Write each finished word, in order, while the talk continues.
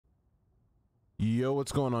Yo,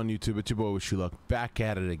 what's going on YouTube? It's your boy Wishyouluckk, back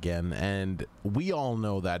at it again, and we all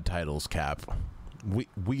know that title's cap.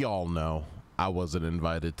 We all know I wasn't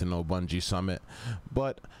invited to no Bungie summit,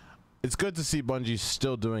 but it's good to see Bungie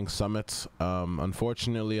still doing summits.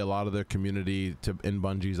 Unfortunately, a lot of their community in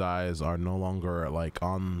Bungie's eyes are no longer like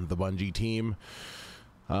on the Bungie team.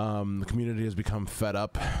 The community has become fed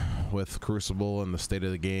up with Crucible and the state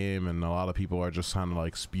of the game, and a lot of people are just kind of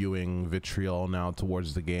like spewing vitriol now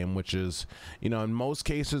towards the game, which is, you know, in most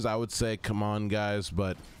cases I would say come on guys,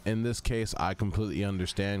 but in this case I completely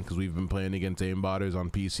understand, because we've been playing against aimbotters on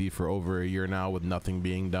PC for over a year now with nothing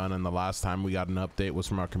being done, and the last time we got an update was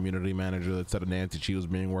from our community manager that said an anti-cheat was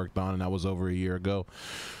being worked on, and that was over a year ago.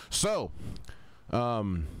 So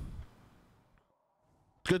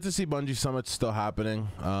good to see Bungie summits still happening.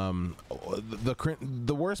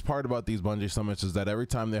 The worst part about these Bungie summits is that every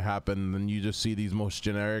time they happen, then you just see these the most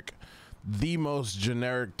generic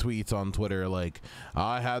tweets on Twitter like,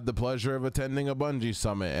 I had the pleasure of attending a Bungie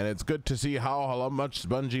summit and it's good to see how much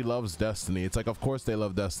Bungie loves Destiny. It's like, of course they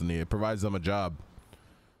love Destiny. It provides them a job.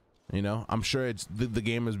 You know, I'm sure it's the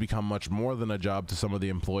game has become much more than a job to some of the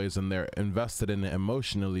employees, and they're invested in it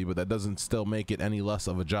emotionally, but that doesn't still make it any less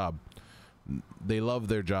of a job. They love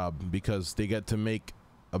their job because they get to make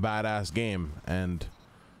a badass game and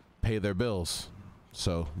pay their bills.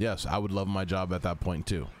 So yes, I would love my job at that point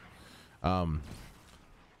too. I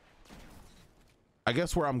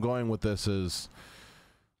guess where I'm going with this is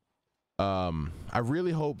I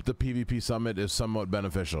really hope the PvP summit is somewhat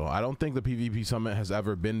beneficial. I don't think the PvP summit has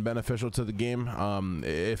ever been beneficial to the game.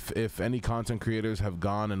 If any content creators have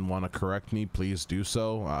gone and want to correct me, please do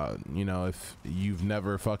so. You know, if you've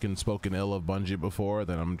never fucking spoken ill of Bungie before,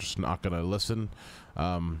 then I'm just not gonna listen,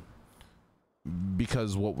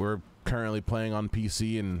 because what we're currently playing on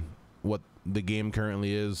PC and what the game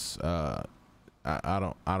currently is, I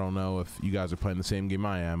don't know if you guys are playing the same game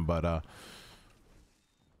I am, but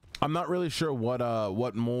I'm not really sure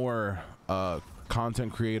what more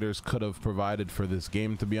content creators could have provided for this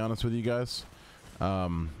game, to be honest with you guys.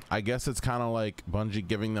 I guess it's kind of like Bungie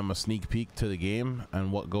giving them a sneak peek to the game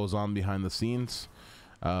and what goes on behind the scenes,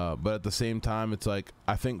 but at the same time it's like,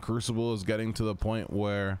 I think Crucible is getting to the point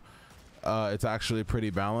where it's actually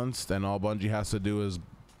pretty balanced, and all Bungie has to do is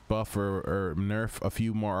buff or nerf a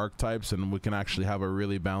few more archetypes, and we can actually have a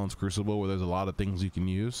really balanced Crucible where there's a lot of things you can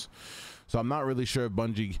use. So I'm not really sure if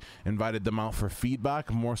Bungie invited them out for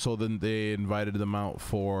feedback more so than they invited them out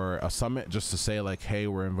for a summit, just to say like, hey,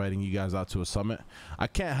 we're inviting you guys out to a summit. I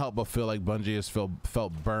can't help but feel like Bungie has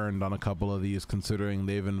felt burned on a couple of these, considering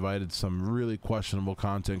they've invited some really questionable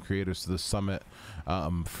content creators to the summit,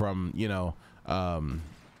 from, you know,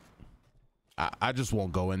 I just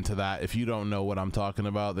won't go into that. If you don't know what I'm talking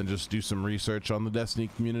about, then just do some research on the Destiny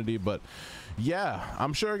community. But yeah,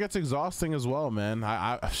 I'm sure it gets exhausting as well, man.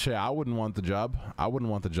 I wouldn't want the job. I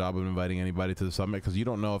wouldn't want the job of inviting anybody to the summit, because you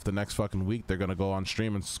don't know if the next fucking week they're gonna go on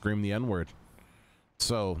stream and scream the N-word.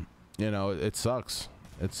 So, you know, it sucks.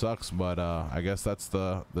 It sucks, but I guess that's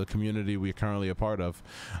the community we're currently a part of.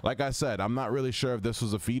 Like I said, I'm not really sure if this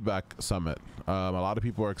was a feedback summit. A lot of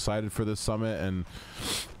people are excited for this summit, and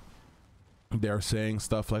they're saying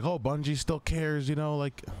stuff like, oh, Bungie still cares, you know,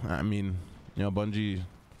 like, I mean, you know, Bungie,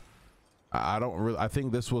 I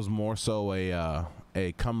think this was more so a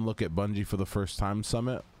come look at Bungie for the first time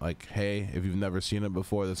summit. Like, hey, if you've never seen it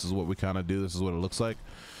before, this is what we kind of do, this is what it looks like.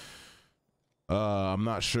 I'm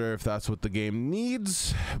not sure if that's what the game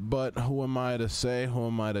needs, but who am I to say, who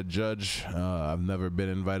am I to judge? I've never been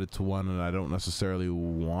invited to one, and I don't necessarily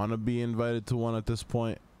want to be invited to one at this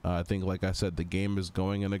point. I think, like I said, the game is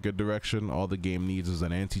going in a good direction. All the game needs is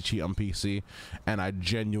an anti-cheat on PC, and I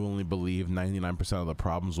genuinely believe 99% of the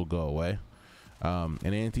problems will go away. An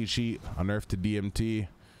anti-cheat, a nerf to DMT.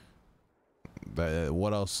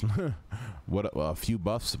 What else? A few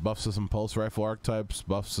buffs to some pulse rifle archetypes,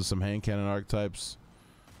 buffs to some hand cannon archetypes,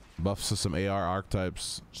 buffs to some AR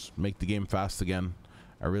archetypes. Just make the game fast again.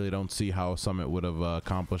 I really don't see how Summit would have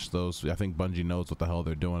accomplished those. I think Bungie knows what the hell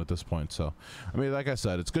they're doing at this point. So, I mean, like I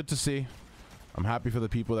said, it's good to see. I'm happy for the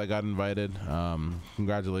people that got invited.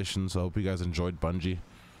 Congratulations. I hope you guys enjoyed Bungie.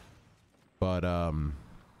 But,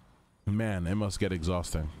 man, it must get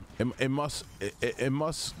exhausting. It must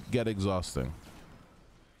get exhausting.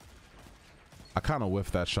 I kind of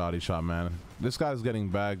whiffed that shotty shot, man. This guy's getting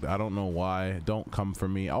bagged. I don't know why. Don't come for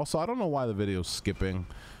me. Also, I don't know why the video's skipping,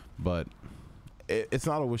 but it's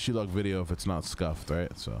not a Wishyouluckk video if it's not scuffed,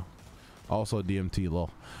 right? So, also DMT lol.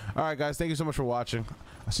 All right, guys, thank you so much for watching.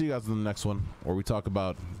 I'll see you guys in the next one, where we talk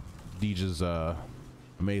about Deej's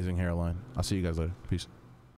amazing hairline. I'll see you guys later. Peace.